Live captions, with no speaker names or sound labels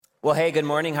Well, hey, good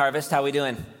morning, Harvest. How we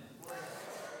doing?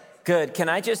 Good. Can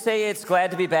I just say it's glad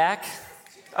to be back?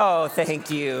 Oh, thank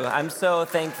you. I'm so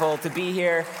thankful to be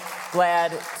here.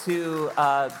 Glad to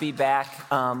be back.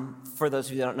 For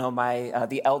those of you who don't know,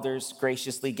 the elders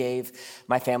graciously gave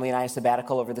my family and I a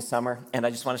sabbatical over the summer, and I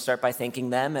just want to start by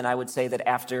thanking them. And I would say that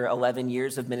after 11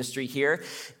 years of ministry here,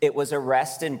 it was a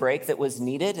rest and break that was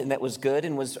needed and that was good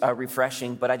and was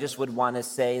refreshing. But I just would want to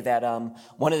say that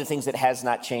one of the things that has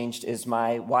not changed is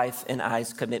my wife and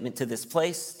I's commitment to this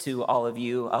place, to all of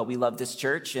you. We love this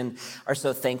church and are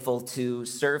so thankful to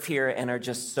serve here and are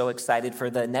just so excited for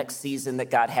the next season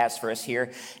that God has for us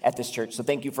here at this church. So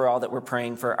thank you for all that we're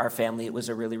praying for our family. It was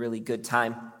a really, really good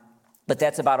time. But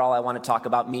that's about all I want to talk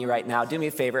about me right now. Do me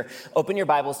a favor, open your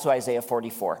Bibles to Isaiah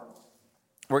 44.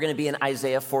 We're going to be in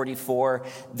Isaiah 44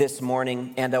 this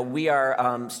morning, and we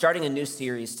are starting a new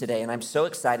series today, and I'm so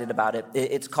excited about it.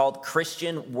 It's called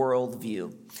Christian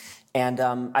Worldview. And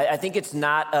I think it's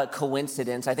not a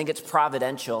coincidence. I think it's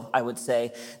providential, I would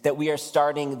say, that we are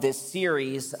starting this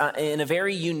series in a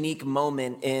very unique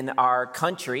moment in our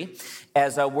country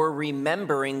as we're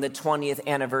remembering the 20th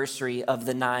anniversary of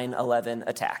the 9/11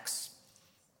 attacks.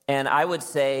 And I would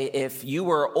say if you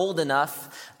were old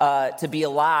enough to be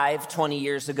alive 20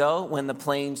 years ago when the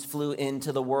planes flew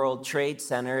into the World Trade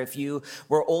Center, if you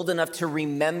were old enough to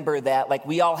remember that, like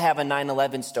we all have a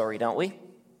 9/11 story, don't we?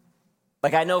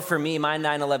 Like I know for me, my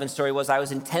 9/11 story was I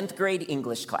was in 10th grade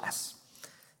English class.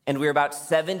 And we were about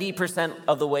 70%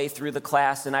 of the way through the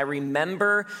class. And I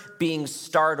remember being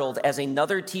startled as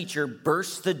another teacher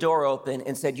burst the door open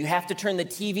and said, "You have to turn the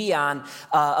TV on.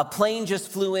 A plane just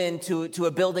flew into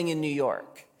a building in New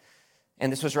York."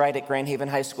 And this was right at Grand Haven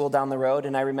High School down the road.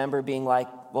 And I remember being like,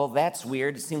 well, that's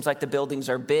weird. It seems like the buildings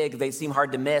are big. They seem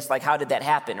hard to miss. Like, how did that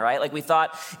happen, right? Like, we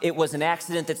thought it was an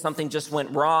accident, that something just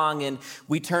went wrong. And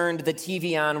we turned the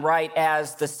TV on right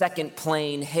as the second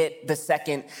plane hit the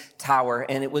second tower.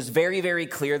 And it was very, very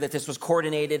clear that this was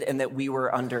coordinated and that we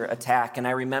were under attack. And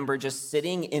I remember just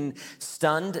sitting in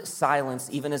stunned silence,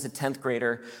 even as a 10th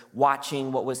grader,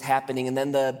 watching what was happening. And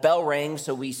then the bell rang,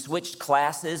 so we switched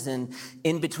classes. And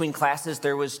in between classes,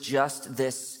 there was just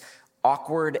this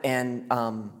awkward and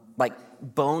like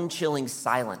bone-chilling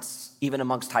silence, even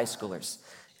amongst high schoolers.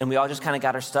 And we all just kind of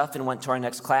got our stuff and went to our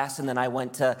next class. And then I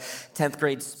went to 10th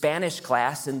grade Spanish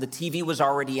class, and the TV was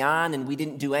already on, and we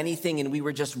didn't do anything, and we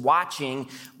were just watching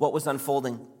what was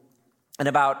unfolding. And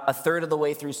about a third of the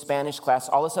way through Spanish class,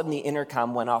 all of a sudden the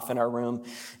intercom went off in our room,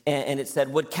 and it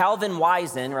said, "Would Calvin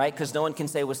Wisen," right, because no one can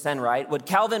say Wisen, right? "Would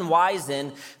Calvin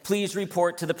Wisen please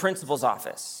report to the principal's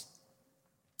office?"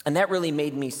 And that really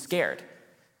made me scared,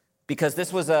 because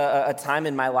this was a time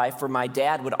in my life where my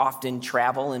dad would often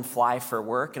travel and fly for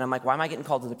work. And I'm like, why am I getting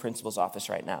called to the principal's office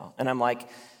right now? And I'm like,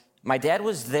 my dad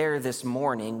was there this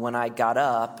morning when I got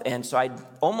up. And so I'm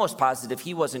almost positive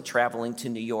he wasn't traveling to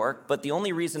New York. But the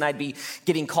only reason I'd be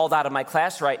getting called out of my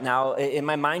class right now, in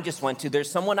my mind just went to,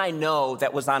 there's someone I know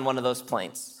that was on one of those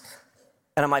planes.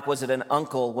 And I'm like, was it an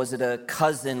uncle? Was it a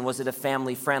cousin? Was it a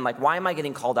family friend? Like, why am I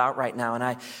getting called out right now? And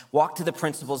I walked to the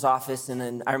principal's office, and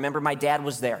then I remember my dad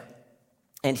was there.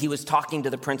 And he was talking to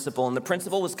the principal, and the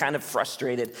principal was kind of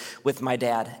frustrated with my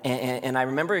dad. And I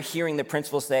remember hearing the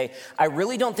principal say, "I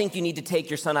really don't think you need to take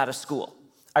your son out of school.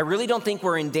 I really don't think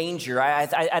we're in danger.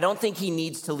 I don't think he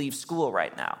needs to leave school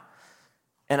right now."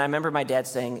 And I remember my dad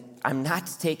saying, "I'm not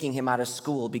taking him out of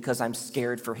school because I'm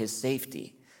scared for his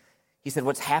safety." He said,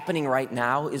 "What's happening right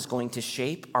now is going to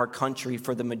shape our country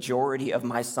for the majority of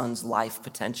my son's life,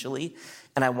 potentially.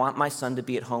 And I want my son to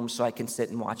be at home so I can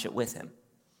sit and watch it with him."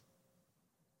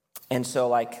 And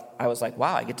so I was like,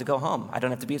 wow, I get to go home. I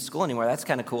don't have to be at school anymore. That's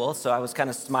kind of cool. So I was kind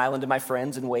of smiling to my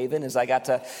friends and waving as I got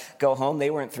to go home. They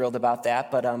weren't thrilled about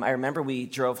that. But I remember we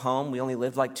drove home. We only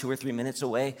lived like 2 or 3 minutes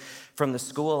away from the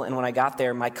school. And when I got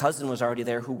there, my cousin was already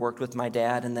there who worked with my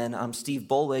dad. And then Steve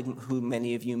Bolwig, who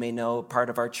many of you may know, part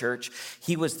of our church,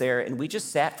 he was there. And we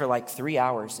just sat for like 3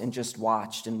 hours and just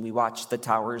watched. And we watched the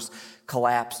towers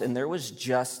collapse. And there was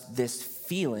just this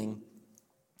feeling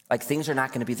like things are not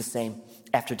going to be the same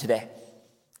after today,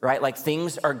 right? Like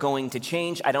things are going to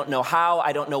change. I don't know how.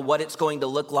 I don't know what it's going to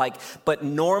look like, but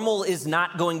normal is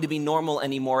not going to be normal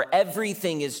anymore.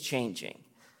 Everything is changing.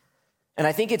 And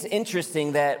I think it's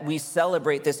interesting that we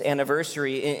celebrate this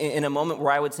anniversary in a moment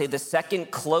where I would say the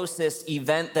second closest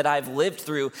event that I've lived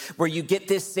through, where you get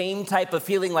this same type of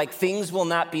feeling like things will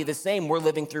not be the same we're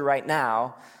living through right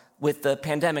now with the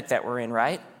pandemic that we're in,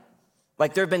 right?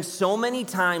 Like there have been so many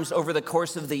times over the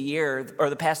course of the year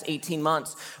or the past 18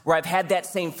 months where I've had that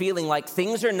same feeling like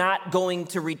things are not going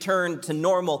to return to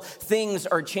normal. Things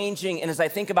are changing. And as I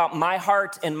think about my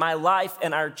heart and my life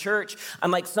and our church,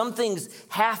 I'm like, some things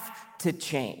have to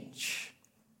change.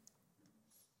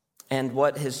 And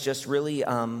what has just really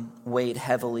weighed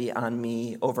heavily on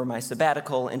me over my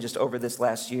sabbatical and just over this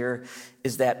last year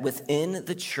is that within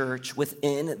the church,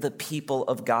 within the people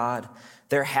of God,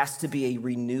 there has to be a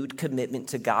renewed commitment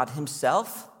to God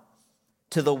himself,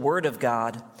 to the word of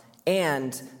God,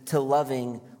 and to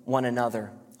loving one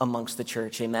another amongst the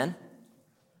church. Amen?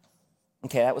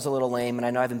 Okay, that was a little lame, and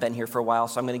I know I haven't been here for a while,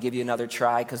 so I'm going to give you another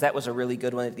try because that was a really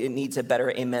good one. It needs a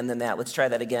better amen than that. Let's try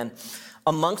that again.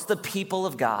 Amongst the people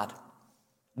of God,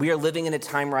 we are living in a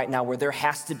time right now where there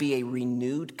has to be a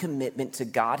renewed commitment to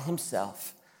God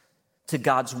himself, to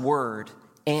God's word,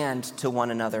 and to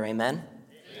one another. Amen?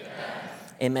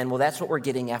 Amen. Well, that's what we're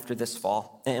getting after this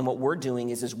fall. And what we're doing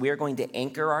is we're going to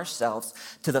anchor ourselves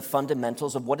to the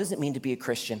fundamentals of what does it mean to be a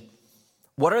Christian?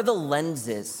 What are the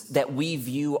lenses that we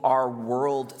view our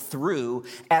world through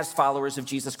as followers of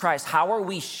Jesus Christ? How are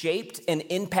we shaped and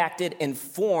impacted and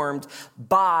formed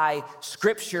by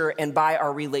Scripture and by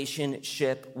our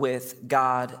relationship with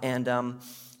God? And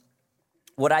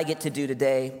what I get to do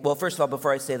today, well, first of all,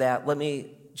 before I say that, let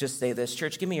me just say this.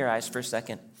 Church, give me your eyes for a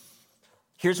second.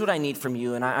 Here's what I need from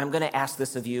you, and I'm going to ask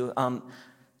this of you.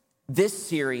 This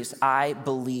series, I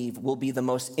believe, will be the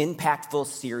most impactful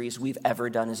series we've ever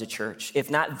done as a church. If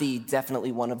not the,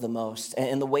 definitely one of the most.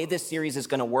 And the way this series is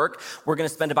going to work, we're going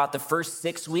to spend about the first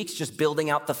 6 weeks just building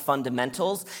out the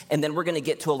fundamentals, and then we're going to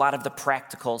get to a lot of the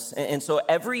practicals. And so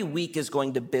every week is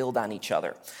going to build on each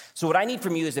other. So what I need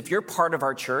from you is if you're part of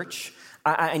our church,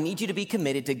 I need you to be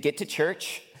committed to get to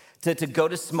church, to go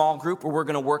to small group where we're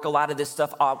going to work a lot of this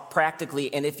stuff out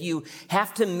practically. And if you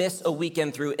have to miss a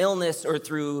weekend through illness or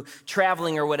through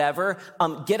traveling or whatever,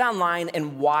 get online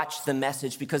and watch the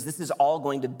message because this is all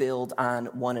going to build on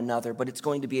one another. But it's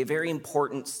going to be a very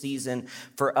important season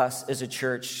for us as a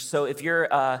church. So if you're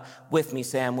with me,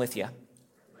 say I'm with you.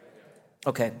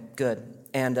 Okay, good.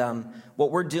 And what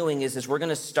we're doing is we're going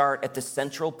to start at the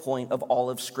central point of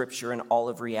all of Scripture and all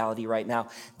of reality right now.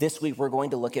 This week, we're going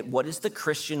to look at what is the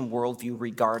Christian worldview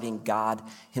regarding God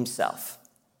himself.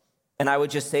 And I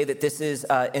would just say that this is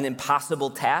an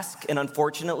impossible task. And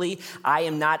unfortunately, I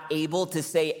am not able to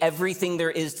say everything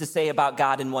there is to say about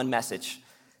God in one message.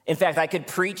 In fact, I could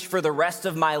preach for the rest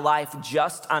of my life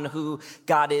just on who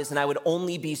God is, and I would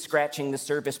only be scratching the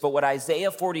surface. But what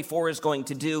Isaiah 44 is going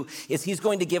to do is he's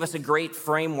going to give us a great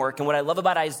framework. And what I love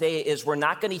about Isaiah is we're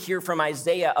not going to hear from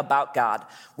Isaiah about God.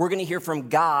 We're going to hear from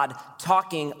God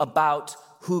talking about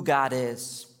who God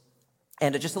is.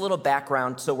 And just a little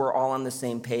background so we're all on the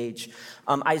same page.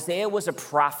 Isaiah was a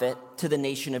prophet to the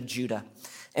nation of Judah.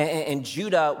 And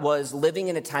Judah was living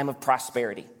in a time of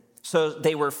prosperity. So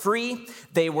they were free,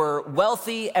 they were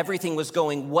wealthy, everything was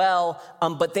going well,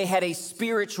 but they had a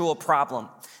spiritual problem.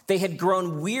 They had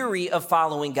grown weary of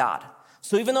following God.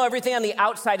 So even though everything on the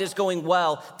outside is going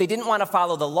well, they didn't want to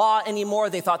follow the law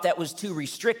anymore. They thought that was too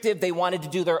restrictive. They wanted to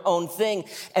do their own thing,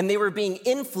 and they were being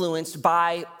influenced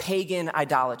by pagan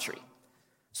idolatry.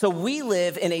 So we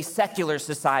live in a secular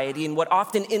society, and what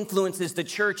often influences the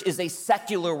church is a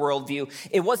secular worldview.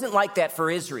 It wasn't like that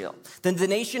for Israel. Then the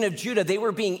nation of Judah, they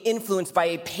were being influenced by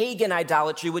a pagan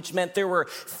idolatry, which meant there were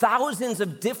thousands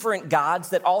of different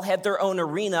gods that all had their own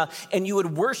arena, and you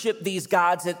would worship these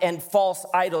gods and false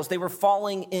idols. They were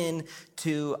falling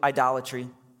into idolatry.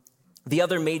 The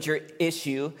other major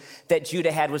issue that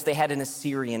Judah had was they had an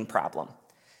Assyrian problem.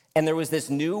 And there was this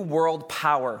new world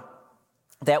power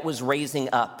that was raising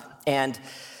up, and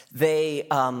they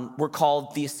were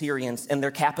called the Assyrians, and their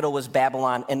capital was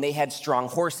Babylon, and they had strong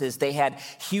horses, they had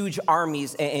huge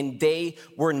armies, and they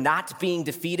were not being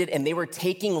defeated, and they were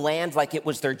taking land like it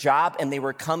was their job, and they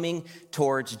were coming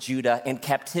towards Judah, and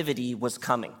captivity was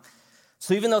coming.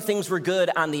 So even though things were good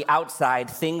on the outside,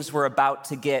 things were about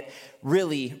to get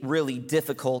really, really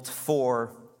difficult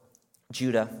for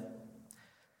Judah.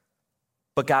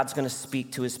 But God's going to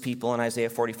speak to his people in Isaiah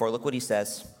 44. Look what he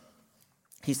says.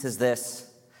 He says this.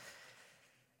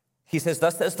 He says,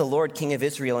 "Thus says the Lord, King of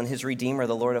Israel and his Redeemer,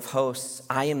 the Lord of hosts,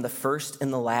 I am the first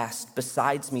and the last.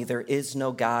 Besides me, there is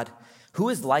no God. Who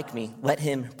is like me? Let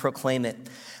him proclaim it.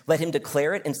 Let him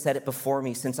declare it and set it before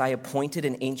me, since I appointed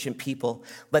an ancient people.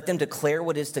 Let them declare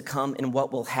what is to come and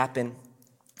what will happen.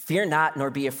 Fear not,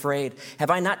 nor be afraid. Have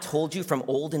I not told you from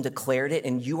old and declared it?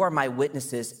 And you are my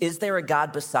witnesses. Is there a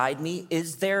God beside me?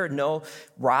 Is there no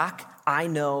rock? I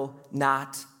know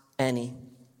not any."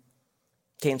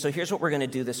 Okay, and so here's what we're going to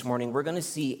do this morning. We're going to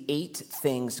see 8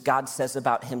 things God says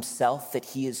about himself that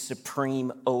he is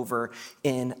supreme over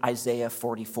in Isaiah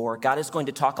 44. God is going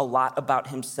to talk a lot about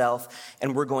himself,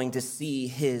 and we're going to see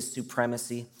his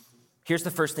supremacy. Here's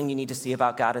the first thing you need to see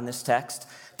about God in this text,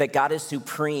 that God is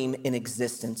supreme in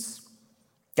existence.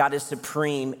 God is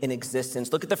supreme in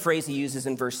existence. Look at the phrase he uses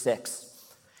in verse 6.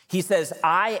 He says,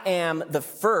 I am the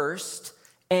first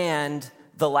and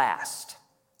the last.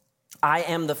 I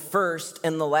am the first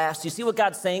and the last. You see what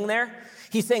God's saying there?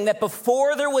 He's saying that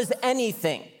before there was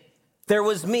anything, there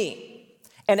was me.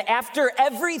 And after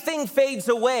everything fades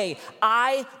away,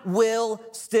 I will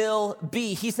still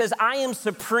be. He says, I am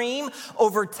supreme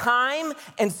over time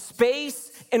and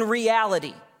space and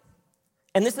reality.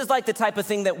 And this is like the type of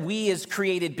thing that we as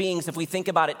created beings, if we think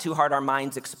about it too hard, our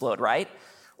minds explode, right?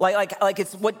 Like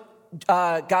it's what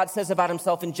God says about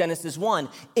himself in Genesis 1.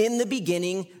 In the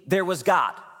beginning, there was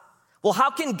God. Well,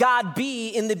 how can God be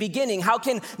in the beginning? How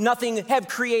can nothing have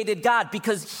created God?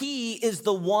 Because he is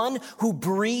the one who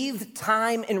breathed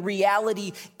time and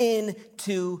reality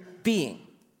into being.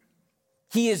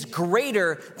 He is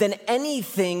greater than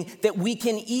anything that we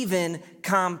can even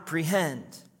comprehend.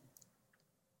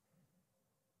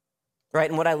 Right,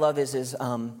 and what I love is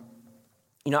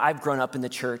I've grown up in the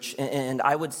church, and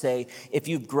I would say if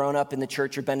you've grown up in the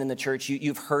church or been in the church,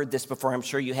 you've heard this before, I'm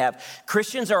sure you have.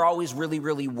 Christians are always really,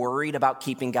 really worried about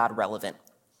keeping God relevant,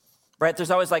 right? There's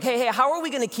always like, hey, how are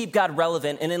we going to keep God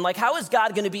relevant? And then how is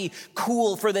God going to be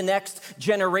cool for the next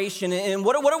generation? And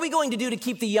what are we going to do to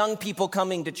keep the young people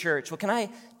coming to church? Well, can I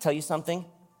tell you something?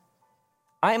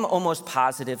 I am almost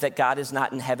positive that God is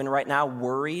not in heaven right now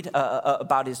worried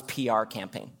about his PR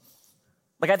campaign.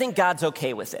 I think God's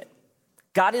okay with it.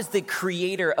 God is the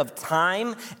creator of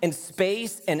time and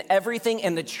space and everything,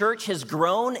 and the church has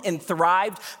grown and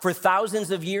thrived for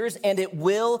thousands of years, and it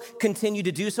will continue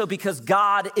to do so because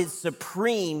God is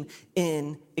supreme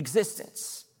in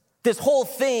existence. This whole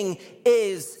thing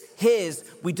is his.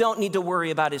 We don't need to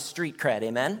worry about his street cred,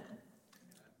 amen?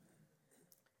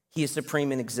 He is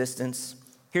supreme in existence.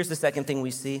 Here's the second thing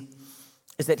we see,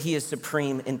 is that he is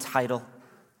supreme in title.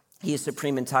 He is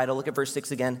supreme in title. Look at verse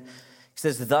 6 again. He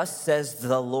says, thus says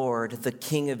the Lord, the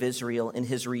King of Israel, and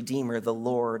his Redeemer, the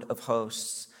Lord of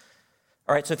hosts.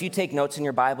 All right, so if you take notes in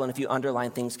your Bible and if you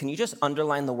underline things, can you just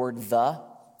underline the word the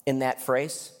in that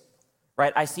phrase?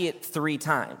 Right, I see it 3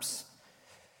 times.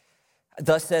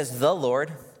 Thus says the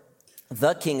Lord,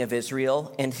 the King of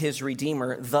Israel, and his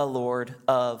Redeemer, the Lord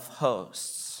of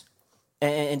hosts.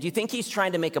 And do you think he's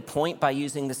trying to make a point by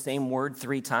using the same word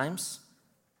 3 times?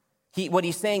 What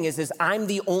he's saying is I'm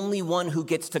the only one who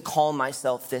gets to call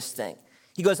myself this thing.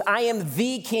 He goes, I am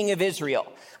the King of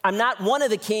Israel. I'm not one of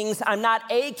the kings. I'm not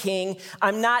a king.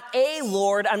 I'm not a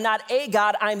Lord. I'm not a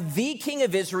God. I'm the King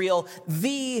of Israel,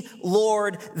 the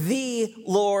Lord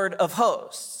of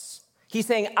hosts. He's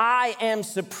saying, I am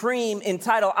supreme in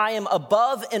title. I am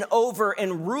above and over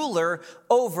and ruler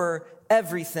over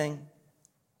everything.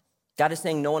 God is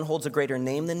saying, no one holds a greater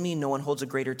name than me. No one holds a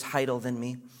greater title than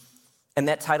me. And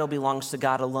that title belongs to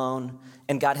God alone.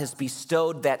 And God has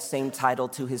bestowed that same title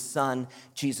to his son,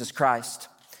 Jesus Christ.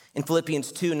 In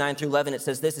Philippians 2, 9 through 11, it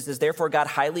says this. It says, therefore God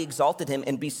highly exalted him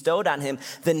and bestowed on him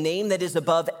the name that is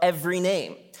above every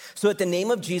name. So at the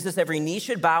name of Jesus, every knee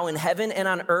should bow in heaven and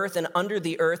on earth and under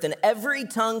the earth, and every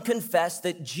tongue confess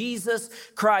that Jesus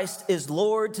Christ is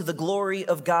Lord to the glory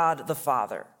of God the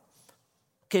Father.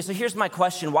 Okay, so here's my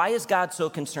question. Why is God so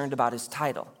concerned about his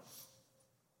title?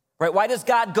 Right? Why does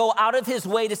God go out of his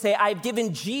way to say, I've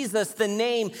given Jesus the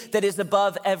name that is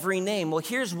above every name? Well,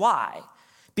 here's why.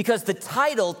 Because the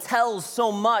title tells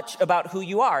so much about who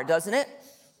you are, doesn't it?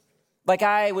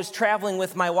 I was traveling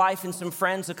with my wife and some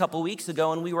friends a couple weeks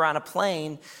ago, and we were on a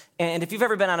plane. And if you've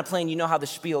ever been on a plane, you know how the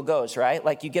spiel goes, right?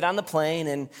 You get on the plane,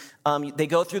 and they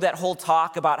go through that whole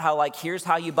talk about how, here's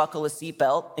how you buckle a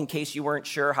seatbelt, in case you weren't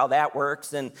sure how that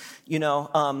works. And,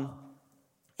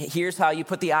 here's how you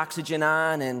put the oxygen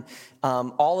on, and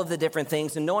all of the different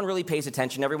things. And no one really pays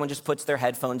attention. Everyone just puts their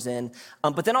headphones in.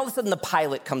 But then all of a sudden, the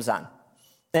pilot comes on.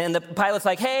 And the pilot's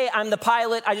like, hey, I'm the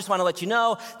pilot. I just want to let you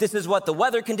know, this is what the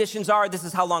weather conditions are. This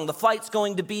is how long the flight's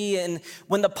going to be. And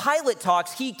when the pilot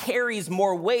talks, he carries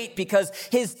more weight because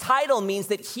his title means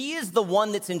that he is the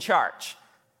one that's in charge.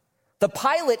 The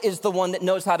pilot is the one that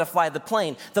knows how to fly the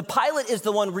plane. The pilot is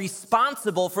the one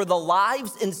responsible for the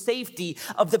lives and safety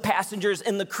of the passengers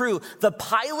and the crew. The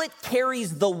pilot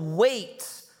carries the weight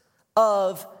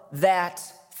of that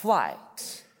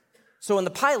flight. So when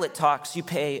the pilot talks, you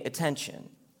pay attention.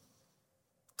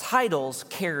 Titles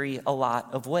carry a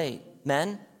lot of weight.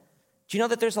 Men, do you know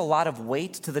that there's a lot of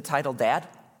weight to the title dad?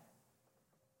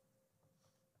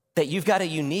 That you've got a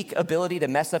unique ability to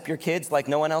mess up your kids like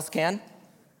no one else can?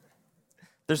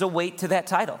 There's a weight to that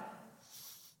title.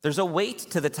 There's a weight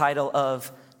to the title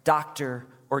of doctor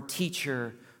or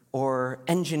teacher or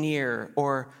engineer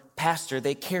or pastor.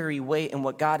 They carry weight, and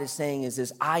what God is saying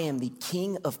is I am the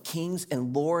King of kings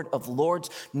and Lord of lords.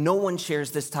 No one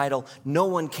shares this title. No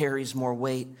one carries more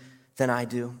weight than I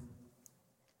do.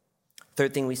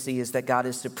 Third thing we see is that God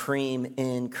is supreme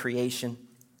in creation.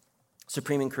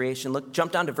 Supreme in creation. Look,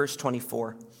 jump down to verse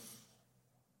 24.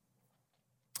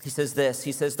 He says this,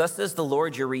 thus says the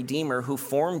Lord your Redeemer who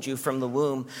formed you from the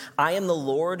womb. I am the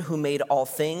Lord who made all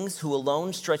things, who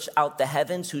alone stretched out the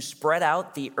heavens, who spread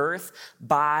out the earth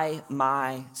by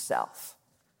myself.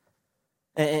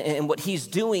 And what he's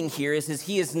doing here is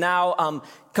he is now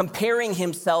comparing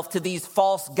himself to these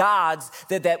false gods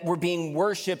that were being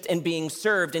worshiped and being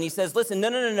served. And he says, listen,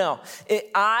 no.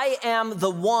 I am the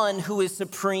one who is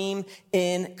supreme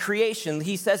in creation.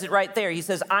 He says it right there. He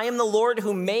says, I am the Lord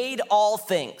who made all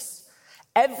things.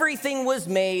 Everything was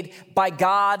made by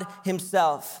God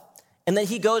himself. And then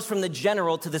he goes from the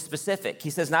general to the specific. He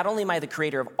says, not only am I the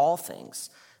creator of all things,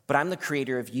 but I'm the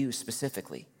creator of you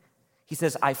specifically. He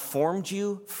says, I formed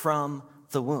you from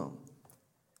the womb.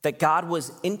 That God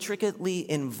was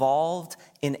intricately involved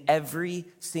in every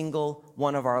single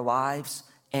one of our lives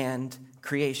and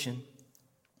creation.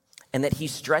 And that he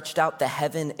stretched out the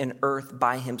heaven and earth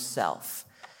by himself.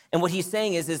 And what he's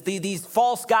saying is these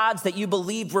false gods that you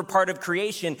believed were part of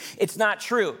creation, it's not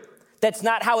true. That's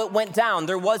not how it went down.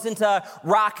 There wasn't a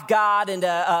rock god and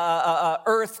a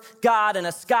earth god and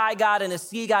a sky god and a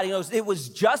sea god. It was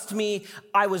just me.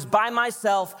 I was by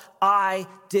myself. I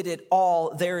did it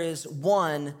all. There is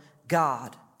one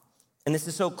God. And this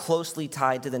is so closely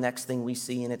tied to the next thing we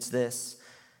see, and it's this,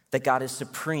 that God is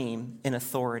supreme in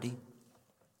authority.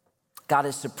 God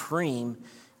is supreme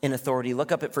in authority.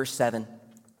 Look up at verse 7.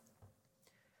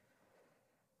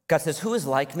 God says, who is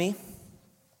like me?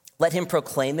 Let him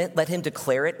proclaim it, let him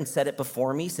declare it and set it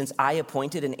before me, since I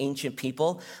appointed an ancient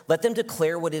people. Let them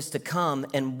declare what is to come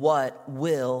and what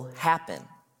will happen.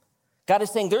 God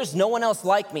is saying, there's no one else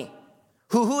like me.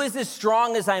 Who is as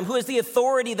strong as I am? Who is the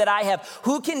authority that I have?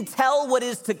 Who can tell what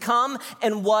is to come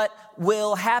and what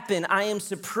will happen? I am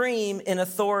supreme in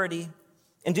authority.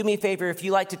 And do me a favor, if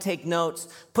you like to take notes,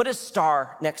 put a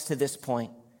star next to this point.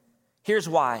 Here's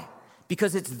why.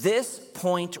 Because it's this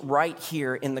point right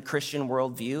here in the Christian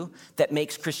worldview that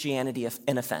makes Christianity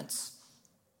an offense.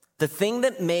 The thing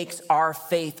that makes our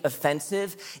faith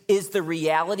offensive is the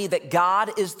reality that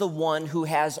God is the one who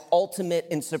has ultimate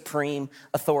and supreme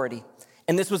authority.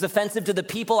 And this was offensive to the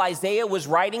people Isaiah was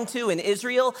writing to in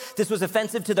Israel. This was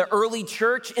offensive to the early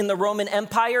church in the Roman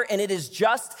Empire, and it is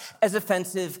just as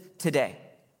offensive today.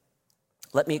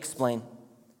 Let me explain.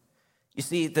 You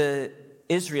see, the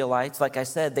Israelites, like I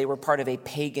said, they were part of a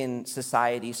pagan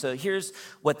society. So here's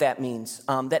what that means.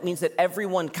 That means that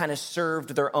everyone kind of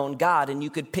served their own God, and you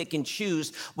could pick and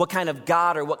choose what kind of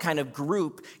God or what kind of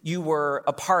group you were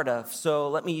a part of. So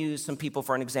let me use some people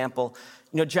for an example.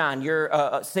 John,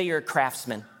 say you're a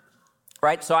craftsman,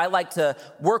 right? So I like to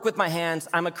work with my hands.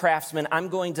 I'm a craftsman. I'm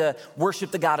going to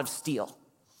worship the God of steel.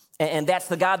 And that's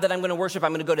the God that I'm going to worship.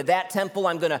 I'm going to go to that temple.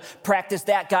 I'm going to practice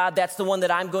that God. That's the one that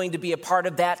I'm going to be a part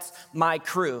of. That's my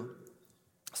crew.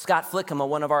 Scott Flickham,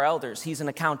 one of our elders, he's an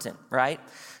accountant, right?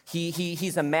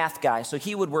 He's a math guy, so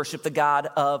he would worship the God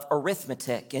of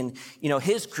arithmetic. And,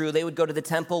 his crew, they would go to the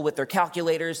temple with their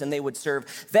calculators, and they would serve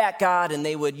that God, and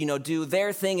they would, do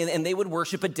their thing, and they would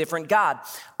worship a different God.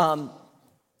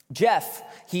 Jeff,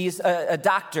 he's a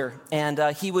doctor, and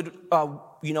he would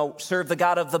serve the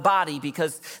God of the body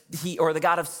or the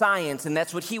God of science, and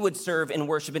that's what he would serve and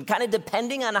worship. And kind of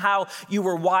depending on how you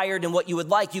were wired and what you would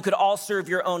like, you could all serve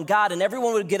your own God, and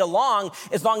everyone would get along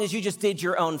as long as you just did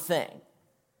your own thing.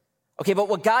 Okay, but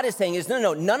what God is saying is,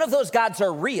 no, none of those gods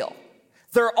are real.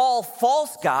 They're all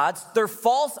false gods. They're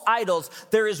false idols.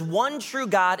 There is one true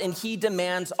God, and he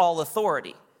demands all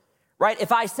authority. Right?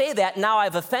 If I say that, now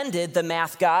I've offended the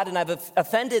math God, and I've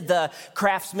offended the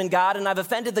craftsman God, and I've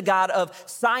offended the God of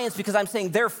science, because I'm saying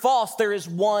they're false. There is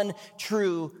one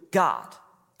true God.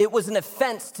 It was an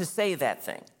offense to say that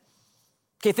thing.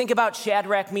 Okay, think about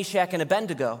Shadrach, Meshach, and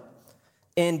Abednego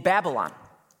in Babylon.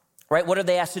 Right? What are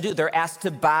they asked to do? They're asked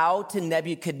to bow to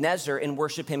Nebuchadnezzar and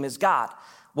worship him as God.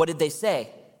 What did they say?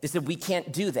 They said, we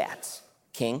can't do that,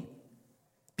 king.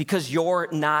 Because you're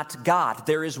not God.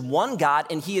 There is one God,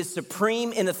 and he is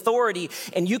supreme in authority,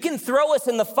 and you can throw us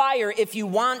in the fire if you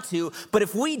want to, but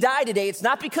if we die today, it's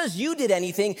not because you did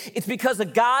anything, it's because a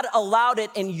God allowed it,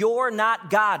 and you're not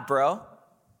God, bro.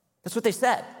 That's what they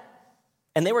said.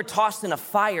 And they were tossed in a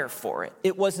fire for it.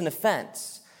 It was an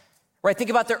offense. Right? Think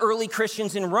about the early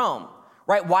Christians in Rome,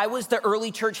 right? Why was the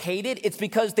early church hated? It's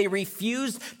because they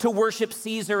refused to worship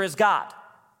Caesar as God.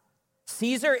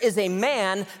 Caesar is a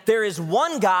man, there is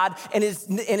one God, and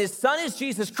his son is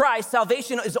Jesus Christ.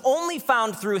 Salvation is only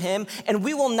found through him, and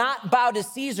we will not bow to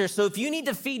Caesar. So if you need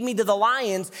to feed me to the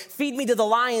lions, feed me to the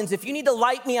lions. If you need to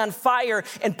light me on fire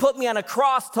and put me on a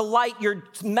cross to light your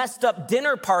messed up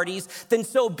dinner parties, then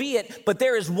so be it. But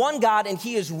there is one God, and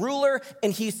he is ruler,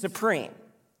 and he's supreme.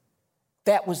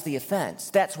 That was the offense.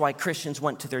 That's why Christians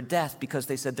went to their death, because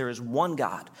they said there is one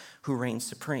God who reigns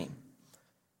supreme.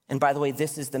 And by the way,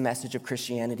 this is the message of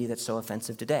Christianity that's so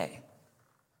offensive today.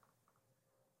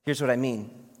 Here's what I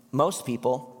mean. Most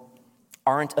people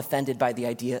aren't offended by the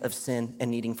idea of sin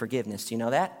and needing forgiveness. Do you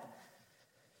know that?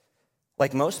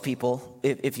 Like most people,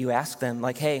 if you ask them,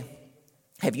 like, hey,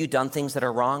 have you done things that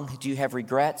are wrong? Do you have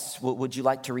regrets? Would you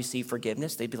like to receive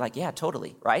forgiveness? They'd be like, yeah,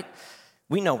 totally, right?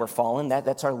 We know we're fallen.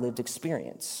 That's our lived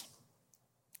experience.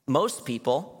 Most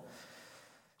people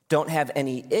don't have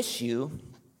any issue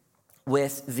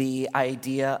with the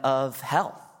idea of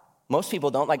hell. Most people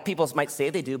don't. Like, people might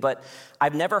say they do, but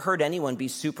I've never heard anyone be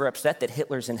super upset that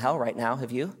Hitler's in hell right now.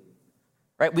 Have you?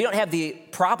 Right? We don't have the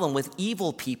problem with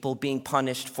evil people being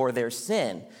punished for their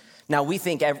sin. Now, we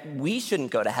think we shouldn't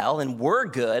go to hell and we're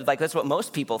good. Like, that's what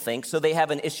most people think. So they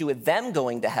have an issue with them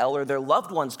going to hell or their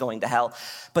loved ones going to hell.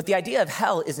 But the idea of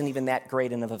hell isn't even that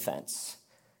great an offense.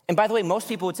 And by the way, most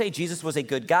people would say Jesus was a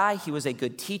good guy. He was a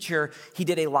good teacher. He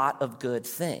did a lot of good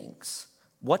things.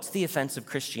 What's the offense of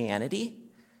Christianity?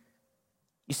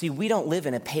 You see, we don't live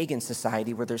in a pagan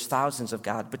society where there's thousands of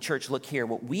God. But church, look here.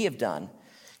 What we have done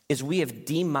is we have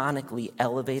demonically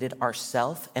elevated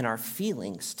ourselves and our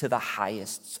feelings to the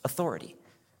highest authority.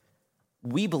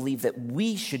 We believe that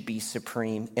we should be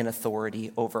supreme in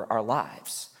authority over our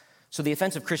lives. So the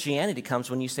offense of Christianity comes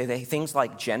when you say that things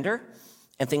like gender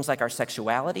and things like our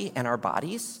sexuality and our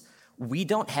bodies, we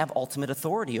don't have ultimate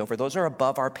authority over. Those are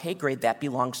above our pay grade. That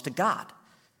belongs to God.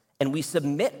 And we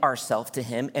submit ourselves to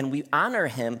him and we honor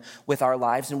him with our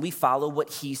lives and we follow what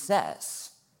he says.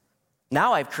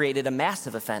 Now I've created a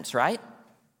massive offense, right?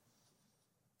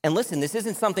 And listen, this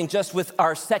isn't something just with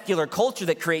our secular culture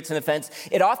that creates an offense.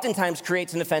 It oftentimes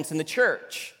creates an offense in the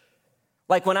church.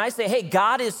 Like when I say, hey,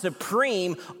 God is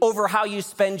supreme over how you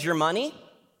spend your money,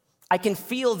 I can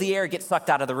feel the air get sucked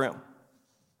out of the room.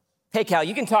 Hey, Cal,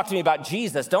 you can talk to me about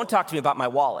Jesus. Don't talk to me about my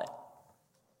wallet.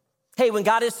 Hey, when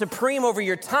God is supreme over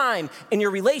your time and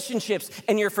your relationships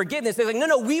and your forgiveness, they're like,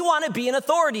 no, we want to be an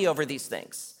authority over these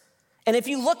things. And if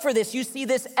you look for this, you see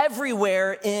this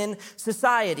everywhere in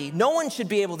society. No one should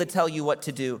be able to tell you what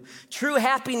to do. True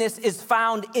happiness is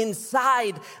found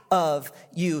inside of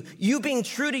you. You being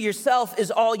true to yourself is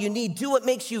all you need. Do what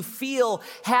makes you feel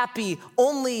happy.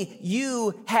 Only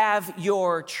you have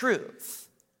your truth.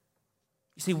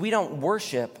 You see, we don't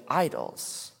worship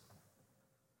idols.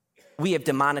 We have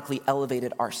demonically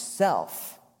elevated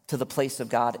ourselves to the place of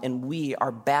God, and we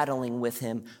are battling with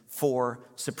him for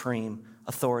supreme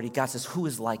authority. God says, who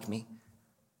is like me?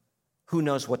 Who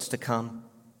knows what's to come?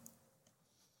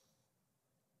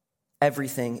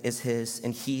 Everything is his,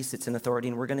 and he sits in authority,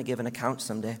 and we're going to give an account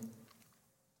someday.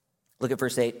 Look at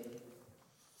verse 8. It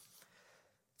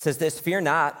says this, fear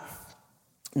not,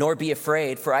 nor be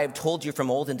afraid, for I have told you from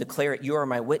old and declare it, you are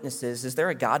my witnesses. Is there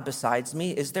a God besides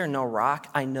me? Is there no rock?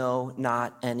 I know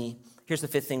not any. Here's the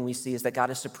fifth thing we see is that God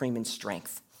is supreme in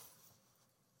strength.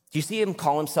 Do you see him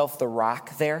call himself the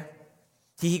rock there?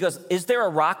 He goes, is there a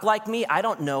rock like me? I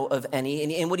don't know of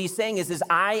any. And what he's saying is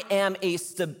I am a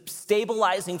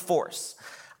stabilizing force.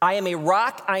 I am a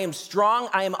rock. I am strong.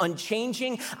 I am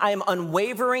unchanging. I am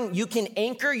unwavering. You can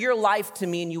anchor your life to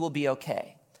me and you will be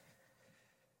okay.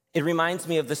 It reminds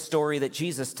me of the story that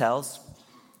Jesus tells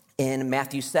in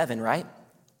Matthew 7, right?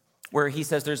 Where he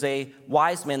says there's a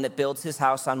wise man that builds his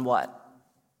house on what?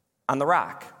 On the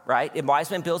rock, right? A wise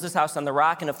man builds his house on the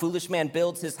rock, and a foolish man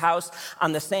builds his house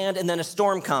on the sand, and then a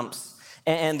storm comes.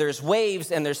 And there's waves,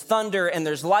 and there's thunder, and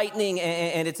there's lightning,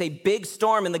 and it's a big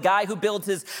storm. And the guy who builds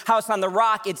his house on the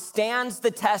rock, it stands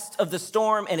the test of the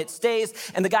storm, and it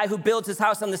stays. And the guy who builds his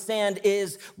house on the sand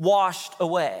is washed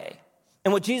away.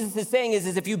 And what Jesus is saying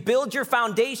is if you build your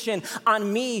foundation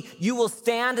on me, you will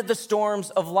stand the storms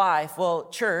of life. Well,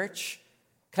 church,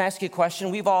 can I ask you a question?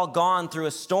 We've all gone through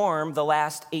a storm the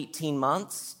last 18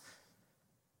 months.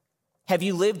 Have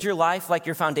you lived your life like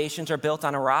your foundations are built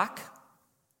on a rock?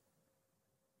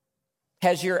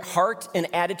 Has your heart and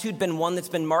attitude been one that's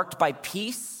been marked by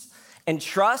peace and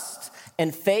trust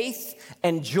and faith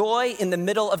and joy in the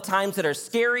middle of times that are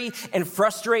scary and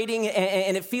frustrating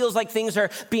and it feels like things are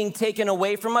being taken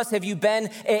away from us? Have you been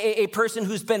a person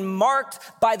who's been marked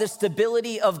by the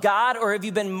stability of God, or have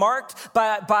you been marked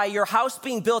by your house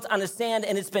being built on the sand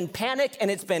and it's been panic and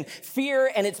it's been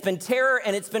fear and it's been terror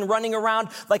and it's been running around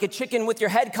like a chicken with your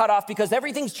head cut off because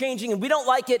everything's changing and we don't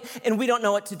like it and we don't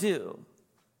know what to do?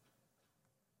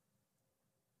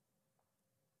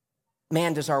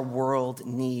 Man, does our world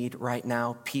need right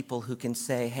now people who can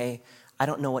say, hey, I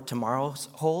don't know what tomorrow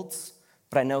holds,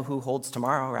 but I know who holds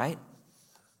tomorrow, right?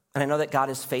 And I know that God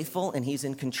is faithful and he's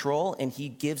in control and he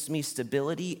gives me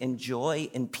stability and joy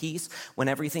and peace when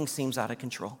everything seems out of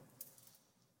control.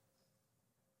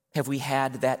 Have we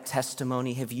had that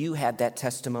testimony? Have you had that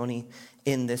testimony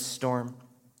in this storm?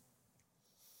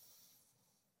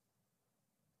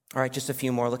 All right, just a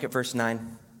few more. Look at verse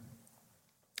 9.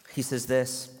 He says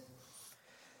this.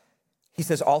 He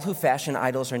says, all who fashion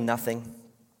idols are nothing,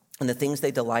 and the things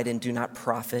they delight in do not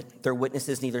profit. Their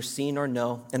witnesses neither see nor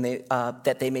know, and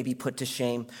that they may be put to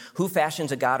shame. Who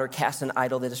fashions a god or casts an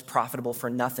idol that is profitable for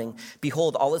nothing?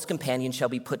 Behold, all his companions shall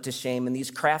be put to shame, and these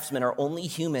craftsmen are only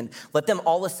human. Let them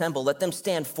all assemble. Let them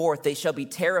stand forth. They shall be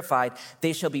terrified.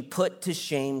 They shall be put to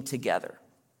shame together.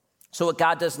 So what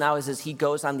God does now is he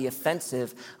goes on the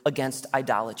offensive against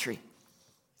idolatry.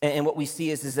 And what we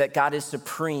see is that God is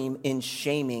supreme in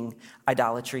shaming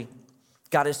idolatry.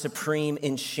 God is supreme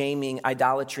in shaming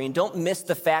idolatry. And don't miss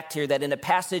the fact here that in a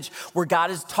passage where God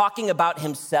is talking about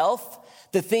himself,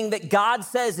 the thing that God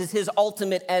says is his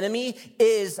ultimate enemy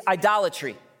is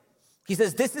idolatry. He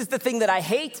says, this is the thing that I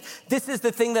hate. This is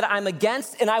the thing that I'm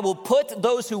against. And I will put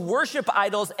those who worship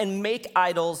idols and make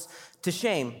idols to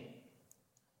shame.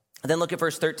 And then look at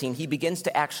verse 13. He begins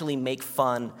to actually make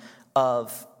fun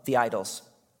of the idols.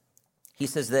 He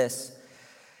says this,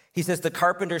 he says, the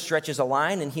carpenter stretches a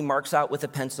line and he marks out with a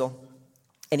pencil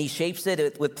and he shapes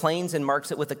it with planes and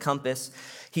marks it with a compass.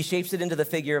 He shapes it into the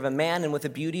figure of a man and with the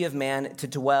beauty of man to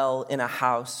dwell in a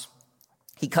house.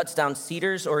 He cuts down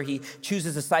cedars, or he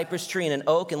chooses a cypress tree and an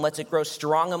oak and lets it grow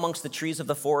strong amongst the trees of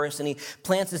the forest. And he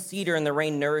plants a cedar and the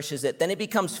rain nourishes it. Then it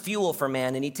becomes fuel for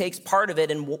man, and he takes part of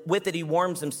it and with it he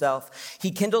warms himself.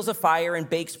 He kindles a fire and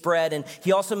bakes bread, and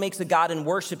he also makes a god and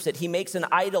worships it. He makes an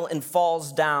idol and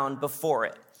falls down before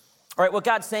it. All right, what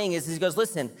God's saying is he goes,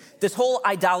 listen, this whole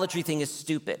idolatry thing is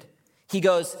stupid. He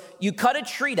goes, you cut a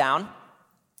tree down,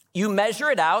 you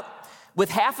measure it out. With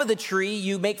half of the tree,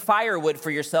 you make firewood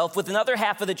for yourself. With another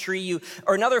half of the tree,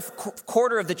 or another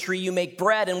quarter of the tree, you make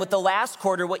bread. And with the last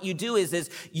quarter, what you do is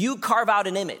you carve out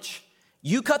an image.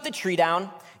 You cut the tree down,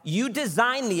 you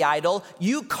design the idol,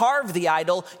 you carve the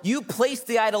idol, you place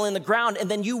the idol in the ground, and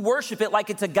then you worship it like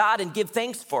it's a god and give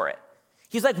thanks for it.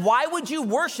 He's like, why would you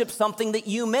worship something that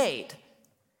you made?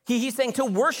 He's saying to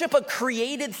worship a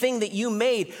created thing that you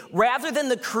made rather than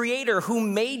the creator who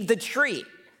made the tree,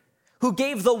 who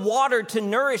gave the water to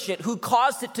nourish it, who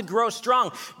caused it to grow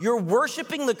strong. You're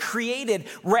worshiping the created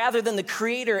rather than the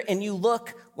creator, and you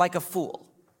look like a fool.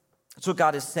 That's what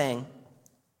God is saying.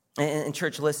 And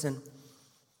church, listen,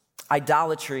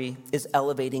 idolatry is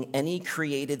elevating any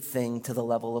created thing to the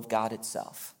level of God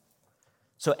itself.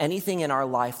 So anything in our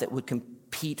life that would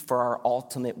compete for our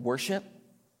ultimate worship,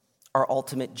 our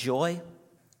ultimate joy,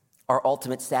 our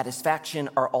ultimate satisfaction,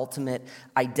 our ultimate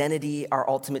identity, our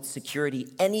ultimate security,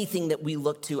 anything that we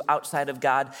look to outside of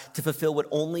God to fulfill what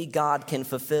only God can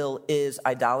fulfill is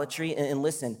idolatry. And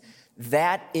listen,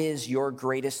 that is your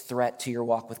greatest threat to your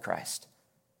walk with Christ.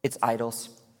 It's idols.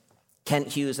 Kent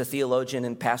Hughes, a theologian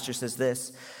and pastor, says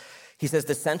this. He says,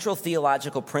 the central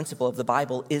theological principle of the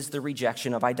Bible is the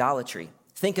rejection of idolatry.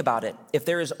 Think about it. If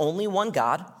there is only one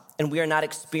God, and we are not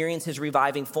experiencing his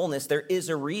reviving fullness, there is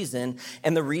a reason,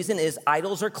 and the reason is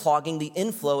idols are clogging the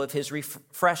inflow of his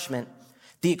refreshment.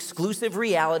 The exclusive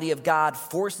reality of God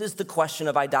forces the question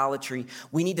of idolatry.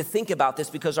 We need to think about this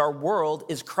because our world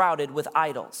is crowded with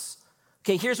idols.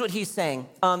 Okay, here's what he's saying.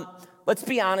 Let's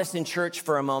be honest in church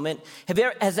for a moment.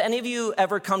 Has any of you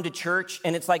ever come to church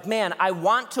and it's like, man, I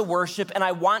want to worship and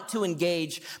I want to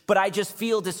engage, but I just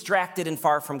feel distracted and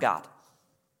far from God?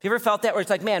 Have you ever felt that where it's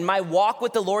like, man, my walk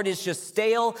with the Lord is just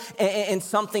stale and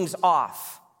something's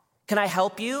off? Can I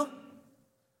help you?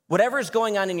 Whatever is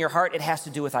going on in your heart, it has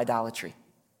to do with idolatry.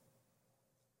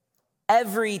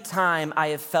 Every time I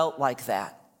have felt like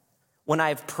that, when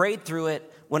I've prayed through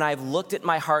it, when I've looked at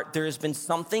my heart, there has been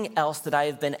something else that I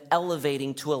have been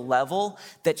elevating to a level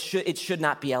that it should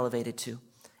not be elevated to.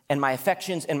 And my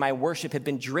affections and my worship have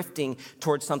been drifting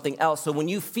towards something else. So when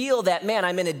you feel that, man,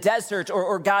 I'm in a desert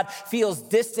or God feels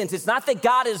distant, it's not that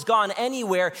God has gone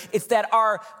anywhere. It's that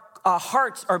our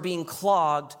hearts are being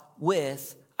clogged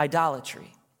with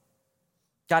idolatry.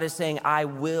 God is saying, I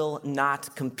will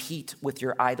not compete with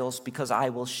your idols because I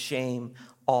will shame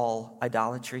all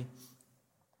idolatry.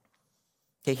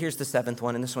 Okay, here's the seventh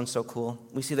one, and this one's so cool.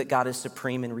 We see that God is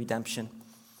supreme in redemption.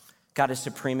 God is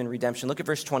supreme in redemption. Look at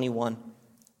verse 21.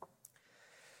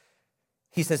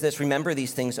 He says this, remember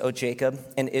these things, O Jacob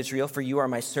and Israel, for you are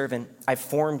my servant. I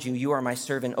formed you, you are my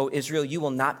servant. O Israel, you will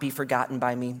not be forgotten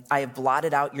by me. I have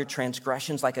blotted out your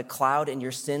transgressions like a cloud and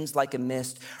your sins like a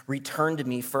mist. Return to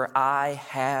me, for I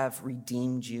have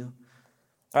redeemed you.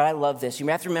 All right, I love this. You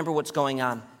have to remember what's going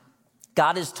on.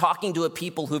 God is talking to a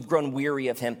people who've grown weary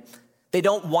of him. They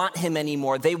don't want him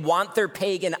anymore. They want their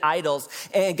pagan idols.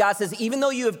 And God says, even though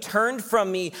you have turned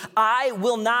from me, I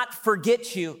will not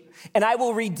forget you. And I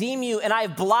will redeem you, and I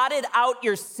have blotted out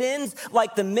your sins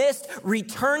like the mist.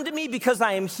 Return to me because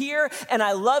I am here, and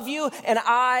I love you, and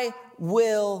I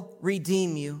will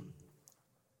redeem you.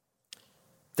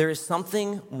 There is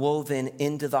something woven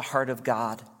into the heart of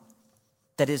God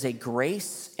that is a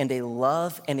grace and a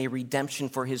love and a redemption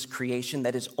for his creation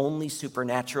that is only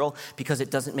supernatural because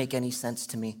it doesn't make any sense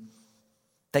to me.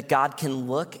 That God can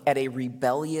look at a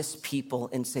rebellious people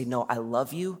and say, no, I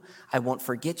love you. I won't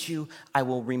forget you. I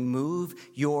will remove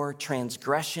your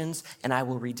transgressions and I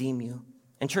will redeem you.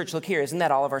 And church, look here. Isn't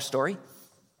that all of our story?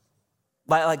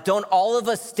 Like, don't all of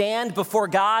us stand before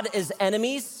God as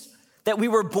enemies? That we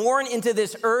were born into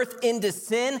this earth, into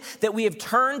sin, that we have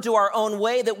turned to our own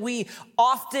way, that we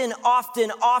often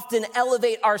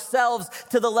elevate ourselves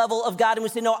to the level of God. And we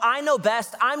say, no, I know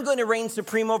best. I'm going to reign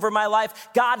supreme over my life.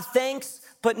 God, thanks,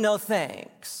 but no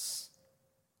thanks.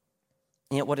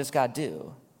 And yet what does God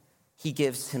do? He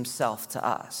gives himself to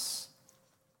us.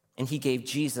 And he gave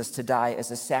Jesus to die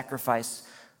as a sacrifice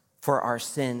for our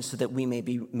sins so that we may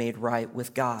be made right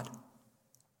with God.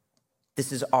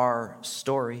 This is our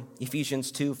story.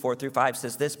 Ephesians 2:4-5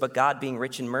 says this, but God being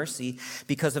rich in mercy,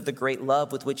 because of the great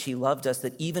love with which he loved us,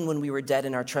 that even when we were dead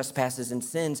in our trespasses and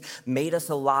sins, made us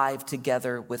alive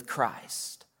together with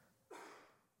Christ.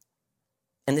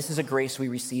 And this is a grace we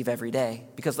receive every day.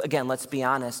 Because again, let's be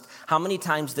honest, how many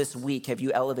times this week have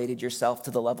you elevated yourself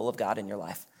to the level of God in your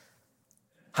life?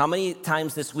 How many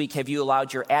times this week have you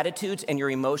allowed your attitudes and your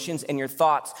emotions and your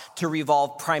thoughts to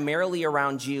revolve primarily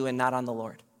around you and not on the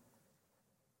Lord?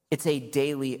 It's a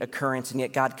daily occurrence, and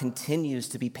yet God continues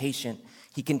to be patient.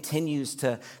 He continues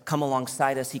to come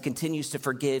alongside us. He continues to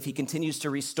forgive. He continues to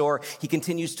restore. He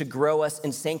continues to grow us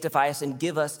and sanctify us and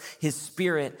give us his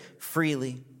Spirit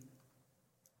freely.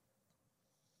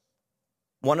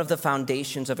 One of the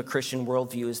foundations of a Christian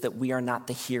worldview is that we are not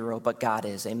the hero, but God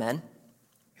is. Amen?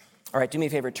 All right, do me a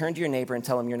favor. Turn to your neighbor and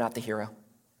tell him you're not the hero.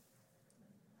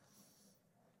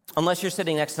 Unless you're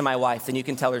sitting next to my wife, then you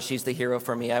can tell her she's the hero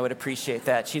for me. I would appreciate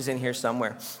that. She's in here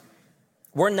somewhere.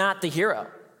 We're not the hero.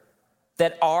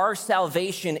 That our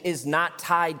salvation is not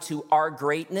tied to our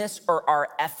greatness or our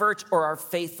effort or our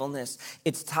faithfulness.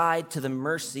 It's tied to the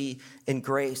mercy and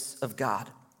grace of God.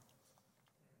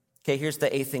 Okay, here's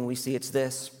the eighth thing we see. It's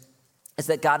this, is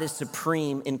that God is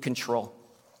supreme in control.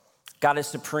 God is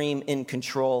supreme in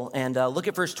control. And look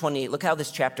at verse 28. Look how this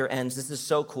chapter ends. This is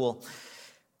so cool.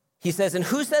 He says, and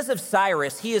who says of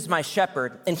Cyrus, he is my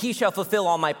shepherd, and he shall fulfill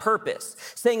all my purpose,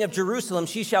 saying of Jerusalem,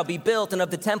 she shall be built, and of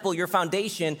the temple, your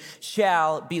foundation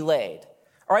shall be laid.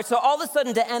 All right, so all of a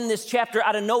sudden to end this chapter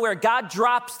out of nowhere, God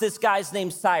drops this guy's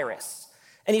name, Cyrus.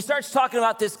 And he starts talking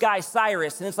about this guy,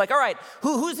 Cyrus. And it's like, all right,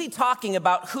 who's he talking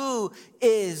about? Who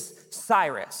is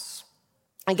Cyrus?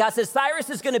 And God says, Cyrus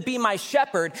is going to be my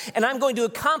shepherd, and I'm going to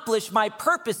accomplish my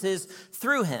purposes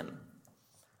through him.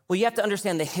 Well, you have to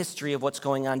understand the history of what's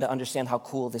going on to understand how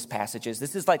cool this passage is.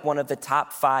 This is like one of the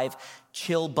top 5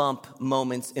 chill bump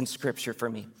moments in Scripture for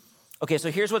me. Okay, so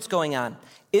here's what's going on.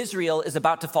 Israel is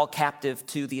about to fall captive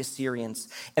to the Assyrians,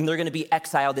 and they're going to be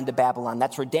exiled into Babylon.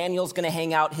 That's where Daniel's going to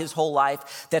hang out his whole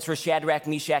life. That's where Shadrach,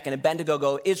 Meshach, and Abednego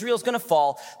go. Israel's going to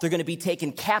fall. They're going to be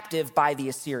taken captive by the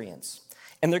Assyrians,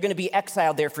 and they're going to be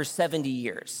exiled there for 70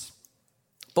 years.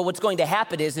 But what's going to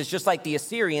happen is just like the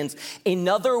Assyrians,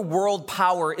 another world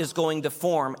power is going to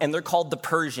form, and they're called the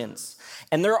Persians.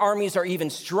 And their armies are even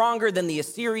stronger than the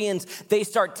Assyrians. They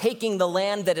start taking the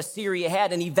land that Assyria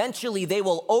had, and eventually they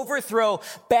will overthrow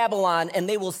Babylon, and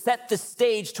they will set the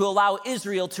stage to allow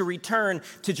Israel to return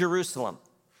to Jerusalem.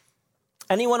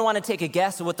 Anyone want to take a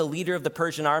guess at what the leader of the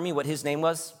Persian army, what his name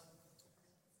was?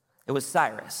 It was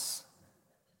Cyrus.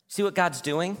 See what God's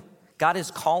doing? God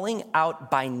is calling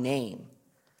out by name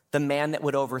the man that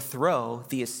would overthrow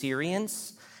the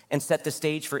Assyrians and set the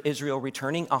stage for Israel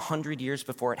returning 100 years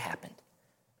before it happened.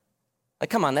 Like,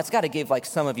 come on, that's got to give like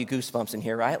some of you goosebumps in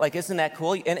here, right? Like, isn't that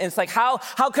cool? And it's like, how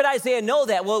could Isaiah know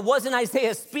that? Well, it wasn't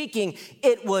Isaiah speaking.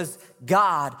 It was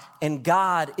God, and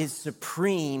God is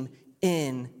supreme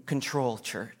in control,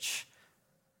 church.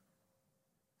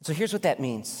 So here's what that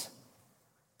means.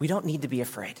 We don't need to be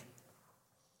afraid.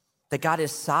 That God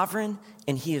is sovereign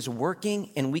and he is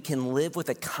working, and we can live with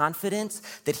a confidence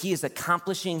that he is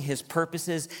accomplishing his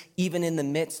purposes even in the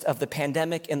midst of the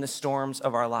pandemic and the storms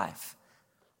of our life.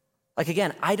 Like,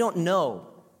 again, I don't know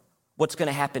what's going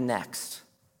to happen next.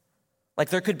 Like,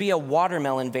 there could be a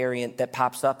watermelon variant that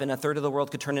pops up and a third of the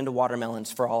world could turn into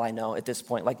watermelons for all I know at this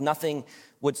point. Like, nothing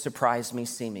would surprise me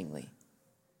seemingly.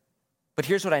 But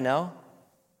here's what I know.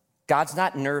 God's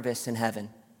not nervous in heaven.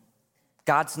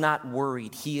 God's not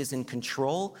worried. He is in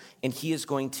control, and he is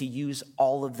going to use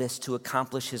all of this to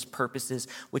accomplish his purposes,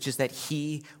 which is that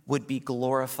he would be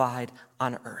glorified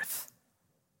on earth.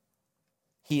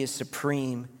 He is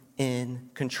supreme in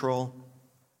control.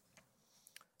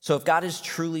 So if God is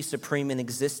truly supreme in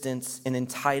existence and in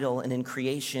title and in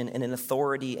creation and in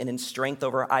authority and in strength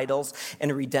over idols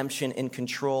and redemption and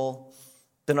control,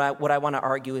 then what I want to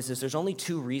argue is there's only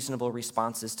two reasonable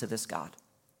responses to this God.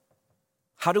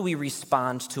 How do we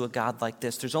respond to a God like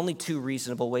this? There's only two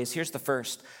reasonable ways. Here's the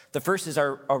first. The first is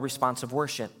our response of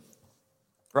worship,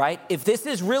 right? If this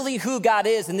is really who God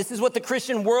is, and this is what the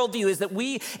Christian worldview is, that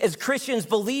we as Christians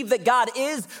believe that God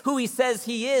is who he says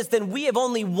he is, then we have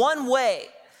only one way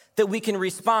that we can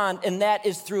respond, and that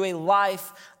is through a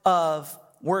life of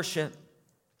worship.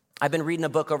 I've been reading a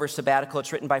book over sabbatical.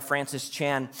 It's written by Francis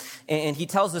Chan, and he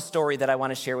tells a story that I want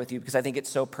to share with you because I think it's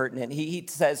so pertinent. He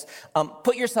says,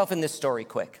 put yourself in this story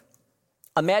quick.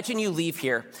 Imagine you leave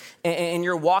here, and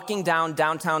you're walking down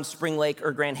downtown Spring Lake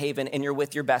or Grand Haven, and you're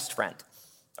with your best friend.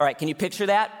 All right, can you picture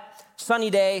that?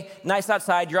 Sunny day, nice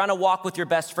outside, you're on a walk with your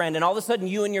best friend, and all of a sudden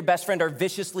you and your best friend are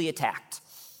viciously attacked.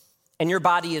 And your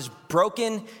body is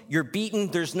broken, you're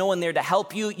beaten, there's no one there to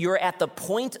help you, you're at the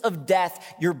point of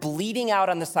death, you're bleeding out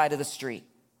on the side of the street.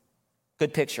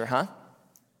 Good picture, huh?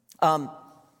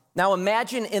 Now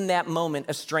imagine in that moment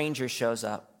a stranger shows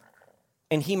up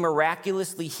and he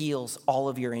miraculously heals all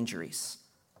of your injuries.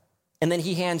 And then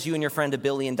he hands you and your friend $1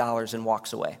 billion and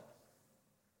walks away.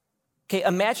 Okay,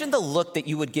 imagine the look that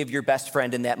you would give your best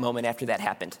friend in that moment after that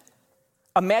happened.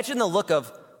 Imagine the look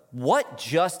of, what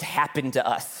just happened to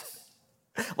us?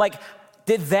 Like,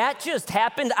 did that just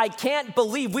happen? I can't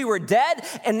believe we were dead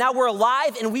and now we're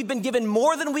alive and we've been given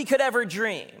more than we could ever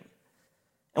dream.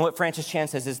 And what Francis Chan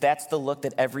says is that's the look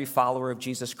that every follower of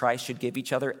Jesus Christ should give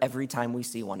each other every time we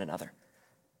see one another.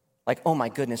 Like, oh my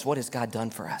goodness, what has God done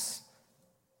for us?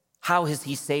 How has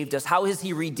he saved us? How has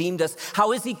he redeemed us?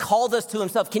 How has he called us to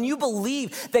himself? Can you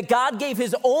believe that God gave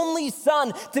his only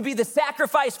son to be the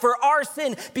sacrifice for our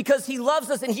sin because he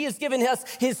loves us and he has given us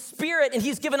his spirit and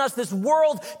he's given us this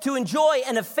world to enjoy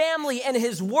and a family and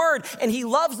his word, and he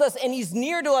loves us and he's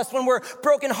near to us when we're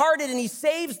brokenhearted, and he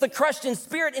saves the crushed in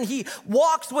spirit and he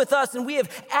walks with us and we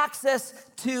have access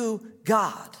to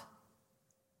God.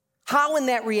 How in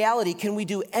that reality can we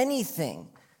do anything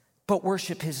but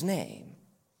worship his name?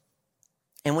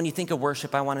 And when you think of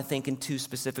worship, I want to think in two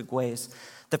specific ways.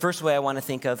 The first way I want to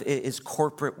think of is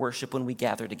corporate worship when we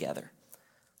gather together.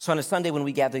 So on a Sunday when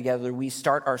we gather together, we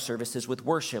start our services with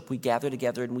worship. We gather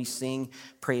together and we sing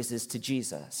praises to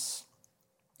Jesus.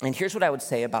 And here's what I would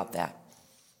say about that.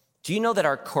 Do you know that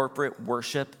our corporate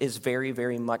worship is very,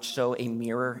 very much so a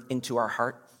mirror into our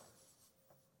heart?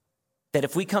 That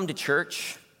if we come to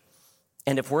church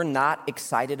and if we're not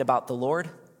excited about the Lord,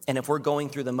 and if we're going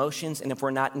through the motions, and if we're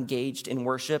not engaged in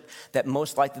worship, that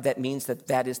most likely that means that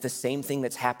that is the same thing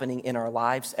that's happening in our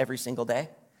lives every single day.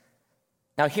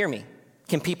 Now hear me.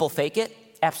 Can people fake it?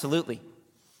 Absolutely.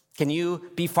 Can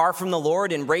you be far from the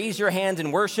Lord and raise your hands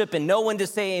in worship and know when to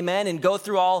say amen and go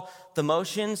through all the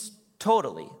motions?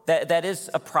 Totally. That is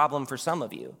a problem for some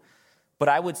of you. But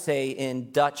I would say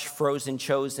in Dutch Frozen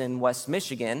Chosen, West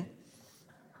Michigan,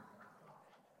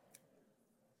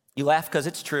 you laugh because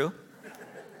it's true.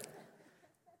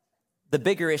 The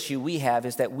bigger issue we have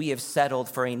is that we have settled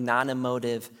for a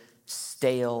non-emotive,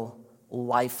 stale,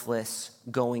 lifeless,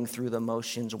 going through the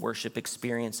motions worship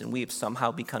experience, and we have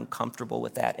somehow become comfortable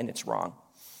with that, and it's wrong.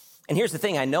 And here's the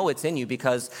thing, I know it's in you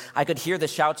because I could hear the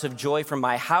shouts of joy from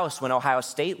my house when Ohio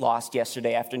State lost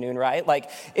yesterday afternoon, right? Like,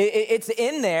 it's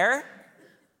in there,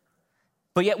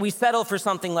 but yet we settle for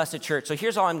something less at church. So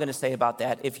here's all I'm going to say about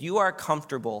that. If you are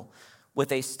comfortable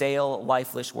with a stale,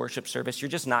 lifeless worship service, you're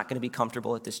just not going to be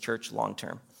comfortable at this church long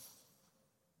term.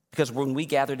 Because when we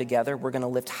gather together, we're going to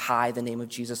lift high the name of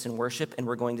Jesus in worship, and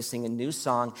we're going to sing a new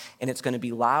song, and it's going to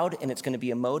be loud, and it's going to be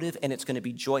emotive, and it's going to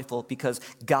be joyful because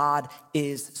God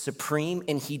is supreme,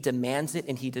 and he demands it,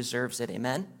 and he deserves it.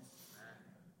 Amen?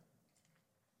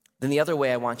 Then the other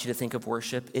way I want you to think of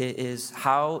worship is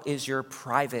how is your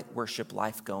private worship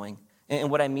life going? And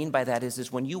what I mean by that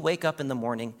is when you wake up in the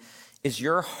morning, is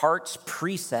your heart's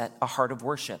preset a heart of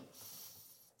worship?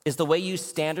 Is the way you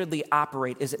standardly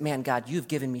operate, is it, man, God, you've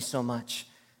given me so much.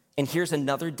 And here's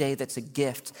another day that's a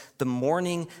gift. The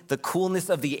morning, the coolness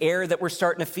of the air that we're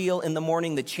starting to feel in the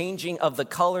morning, the changing of the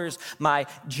colors, my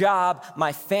job,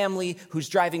 my family who's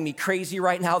driving me crazy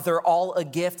right now, they're all a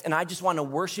gift. And I just want to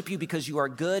worship you because you are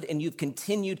good and you've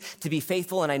continued to be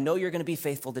faithful, and I know you're going to be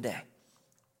faithful today.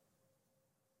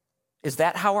 Is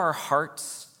that how our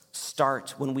hearts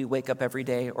start when we wake up every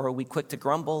day? Or are we quick to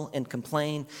grumble and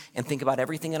complain and think about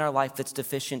everything in our life that's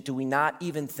deficient? Do we not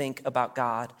even think about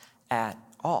God at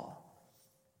all?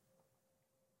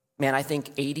 Man, I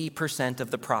think 80%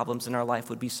 of the problems in our life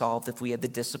would be solved if we had the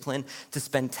discipline to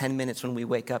spend 10 minutes when we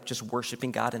wake up just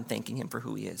worshiping God and thanking him for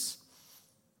who he is.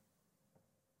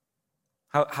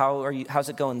 How's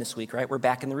it going this week, right? We're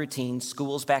back in the routine.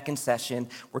 School's back in session.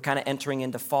 We're kind of entering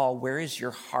into fall. Where is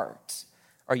your heart?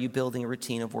 Are you building a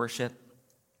routine of worship?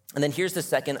 And then here's the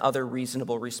second other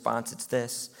reasonable response. It's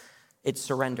this. It's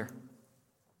surrender.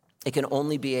 It can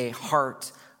only be a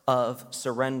heart of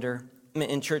surrender.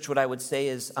 In church, what I would say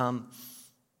is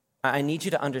I need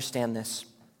you to understand this.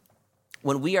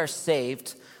 When we are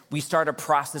saved, we start a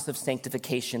process of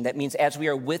sanctification. That means as we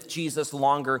are with Jesus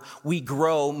longer, we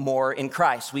grow more in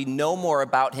Christ. We know more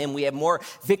about him. We have more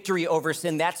victory over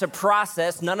sin. That's a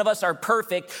process. None of us are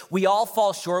perfect. We all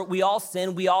fall short. We all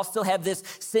sin. We all still have this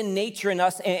sin nature in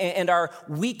us and are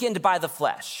weakened by the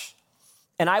flesh.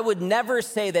 And I would never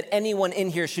say that anyone in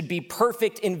here should be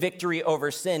perfect in victory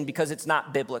over sin because it's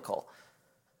not biblical.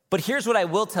 But here's what I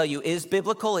will tell you is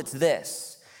biblical. It's this.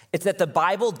 It's that the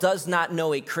Bible does not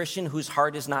know a Christian whose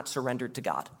heart is not surrendered to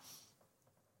God.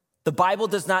 The Bible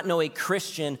does not know a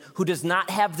Christian who does not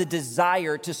have the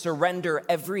desire to surrender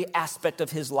every aspect of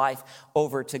his life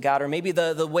over to God. Or maybe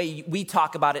the way we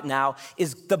talk about it now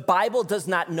is the Bible does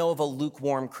not know of a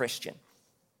lukewarm Christian.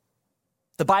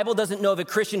 The Bible doesn't know of a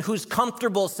Christian who's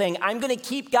comfortable saying, I'm going to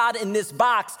keep God in this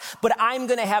box, but I'm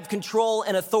going to have control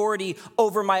and authority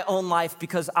over my own life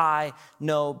because I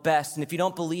know best. And if you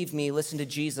don't believe me, listen to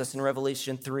Jesus in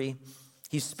Revelation 3.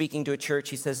 He's speaking to a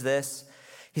church. He says this.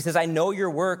 He says, I know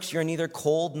your works. You're neither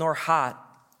cold nor hot.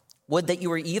 Would that you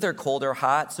were either cold or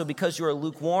hot. So because you are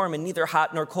lukewarm and neither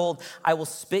hot nor cold, I will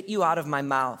spit you out of my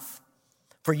mouth.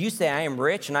 For you say, I am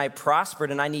rich and I have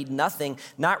prospered and I need nothing,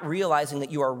 not realizing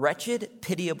that you are wretched,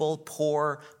 pitiable,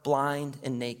 poor, blind,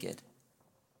 and naked.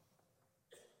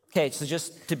 Okay, so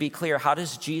just to be clear, how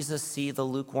does Jesus see the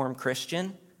lukewarm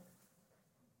Christian?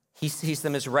 He sees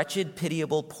them as wretched,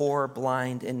 pitiable, poor,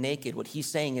 blind, and naked. What he's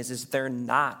saying is they're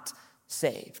not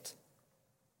saved.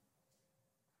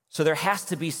 So there has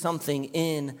to be something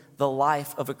in the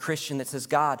life of a Christian that says,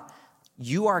 God,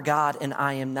 you are God and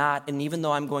I am not. And even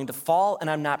though I'm going to fall and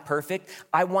I'm not perfect,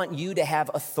 I want you to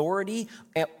have authority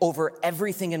over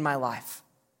everything in my life.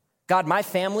 God, my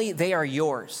family, they are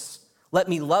yours. Let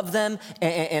me love them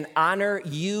and honor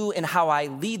you and how I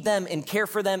lead them and care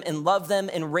for them and love them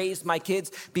and raise my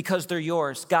kids because they're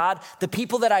yours. God, the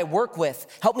people that I work with,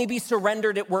 help me be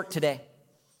surrendered at work today.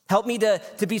 Help me to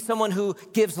be someone who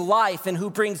gives life and who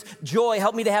brings joy.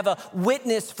 Help me to have a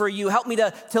witness for you. Help me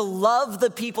to love the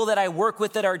people that I work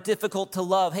with that are difficult to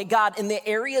love. Hey, God, in the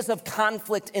areas of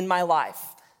conflict in my life,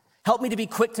 help me to be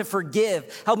quick to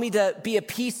forgive. Help me to be a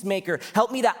peacemaker.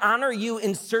 Help me to honor you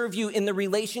and serve you in the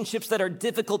relationships that are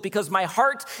difficult because my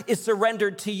heart is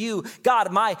surrendered to you.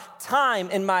 God, my time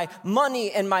and my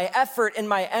money and my effort and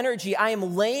my energy, I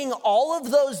am laying all of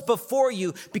those before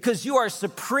you because you are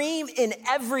supreme in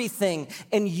everything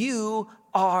and you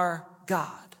are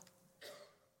God.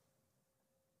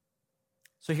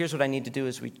 So here's what I need to do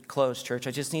as we close, church.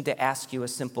 I just need to ask you a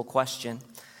simple question.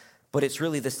 But it's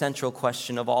really the central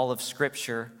question of all of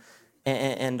Scripture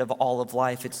and of all of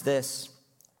life. It's this.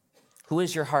 Who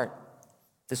is your heart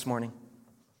this morning?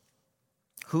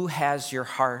 Who has your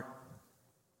heart?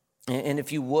 And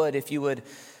if you would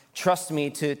trust me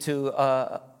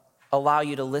to allow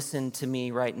you to listen to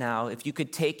me right now, if you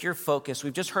could take your focus.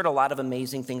 We've just heard a lot of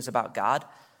amazing things about God.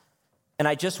 And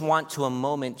I just want to a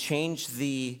moment change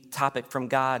the topic from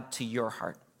God to your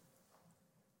heart.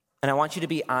 And I want you to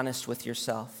be honest with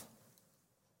yourself.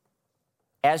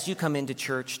 As you come into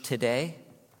church today,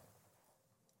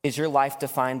 is your life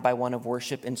defined by one of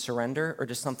worship and surrender, or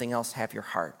does something else have your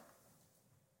heart?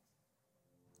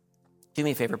 Do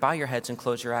me a favor, bow your heads and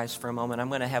close your eyes for a moment. I'm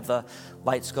going to have the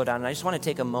lights go down, and I just want to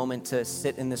take a moment to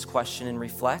sit in this question and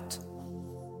reflect.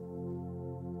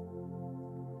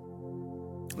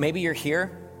 Maybe you're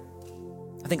here.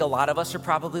 I think a lot of us are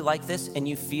probably like this, and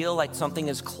you feel like something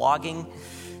is clogging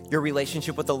your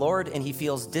relationship with the Lord, and he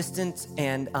feels distant,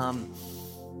 and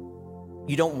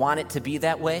you don't want it to be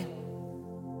that way.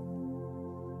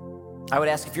 I would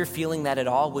ask, if you're feeling that at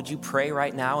all, would you pray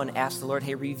right now and ask the Lord,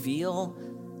 hey, reveal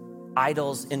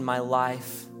idols in my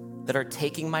life that are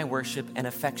taking my worship and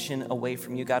affection away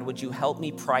from you. God, would you help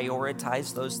me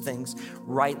prioritize those things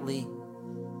rightly?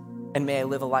 And may I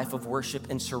live a life of worship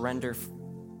and surrender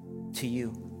to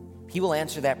you. He will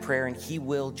answer that prayer and he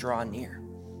will draw near.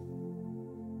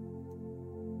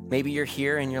 Maybe you're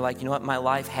here and you're like, you know what? My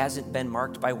life hasn't been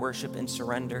marked by worship and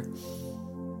surrender.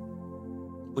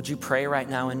 Would you pray right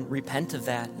now and repent of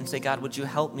that and say, God, would you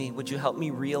help me? Would you help me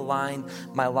realign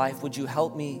my life? Would you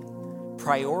help me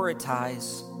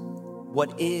prioritize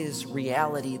what is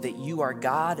reality, that you are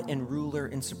God and ruler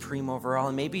and supreme over all?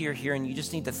 And maybe you're here and you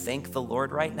just need to thank the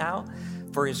Lord right now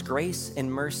for his grace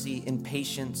and mercy and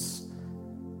patience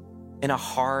in a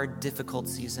hard, difficult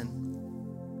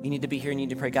season. You need to be here and you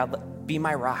need to pray, God, be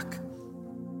my rock.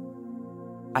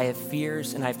 I have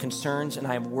fears and I have concerns and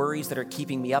I have worries that are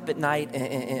keeping me up at night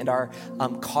and are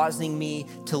causing me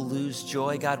to lose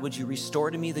joy. God, would you restore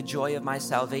to me the joy of my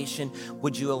salvation?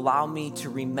 Would you allow me to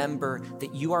remember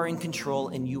that you are in control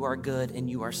and you are good and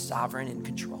you are sovereign in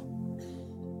control?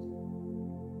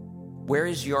 Where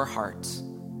is your heart?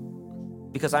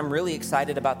 Because I'm really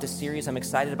excited about this series. I'm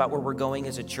excited about where we're going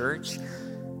as a church.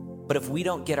 But if we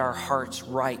don't get our hearts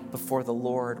right before the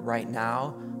Lord right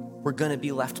now, we're going to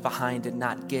be left behind and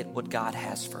not get what God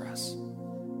has for us.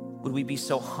 Would we be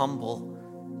so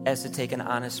humble as to take an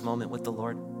honest moment with the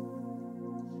Lord?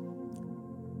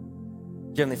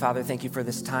 Dear Heavenly Father, thank you for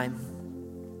this time.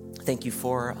 Thank you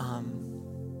for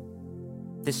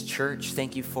this church.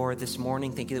 Thank you for this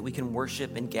morning. Thank you that we can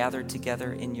worship and gather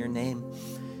together in your name.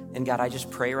 And God, I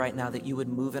just pray right now that you would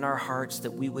move in our hearts,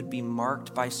 that we would be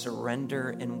marked by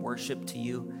surrender and worship to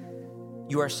you.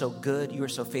 You are so good. You are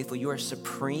so faithful. You are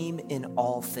supreme in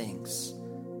all things.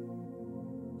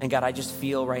 And God, I just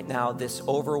feel right now this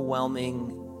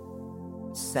overwhelming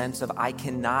sense of I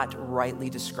cannot rightly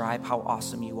describe how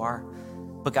awesome you are.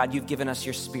 But God, you've given us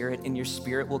your spirit, and your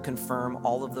spirit will confirm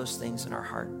all of those things in our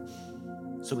heart.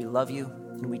 So we love you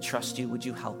and we trust you. Would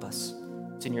you help us?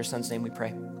 It's in your son's name we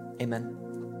pray. Amen.